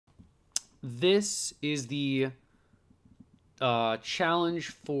this is the challenge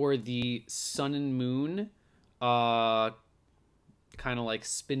for the sun and moon kind of like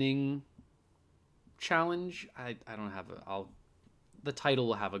spinning challenge. I don't have the title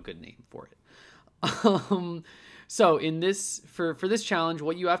will have a good name for it. So in this, for this challenge,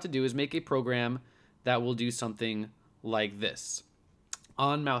 what you have to do is make a program that will do something like this.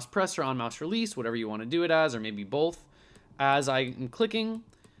 On mouse press or on mouse release, whatever you want to do it as, or maybe both. As I am clicking,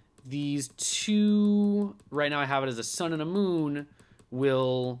 these two, right now I have it as a sun and a moon,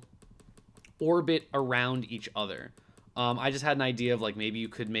 will orbit around each other. I just had an idea of like maybe you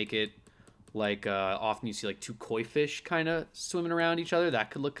could make it like often you see like two koi fish kind of swimming around each other. That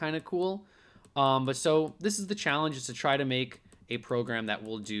could look kind of cool. But so this is the challenge, is to try to make a program that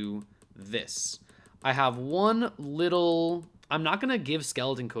will do this. I have one little, I'm not going to give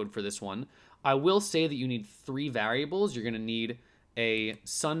skeleton code for this one. I will say that you need 3 variables. You're going to need a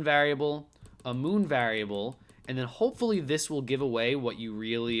sun variable, a moon variable, and then hopefully this will give away what you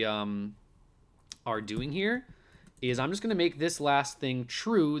really are doing here. Is I'm just going to make this last thing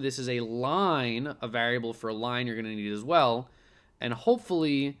true. This is a line, a variable for a line you're going to need as well. And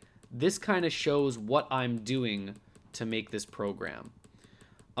hopefully this kind of shows what I'm doing to make this program.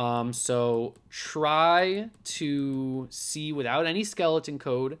 So try to see without any skeleton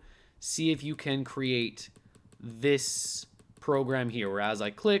code, see if you can create this program here, where as I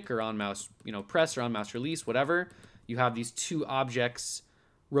click or on mouse, press or on mouse release, whatever, you have these 2 objects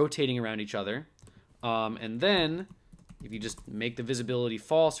rotating around each other. And then if you just make the visibility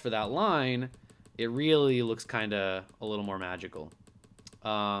false for that line, it really looks kind of a little more magical.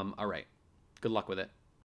 All right. Good luck with it.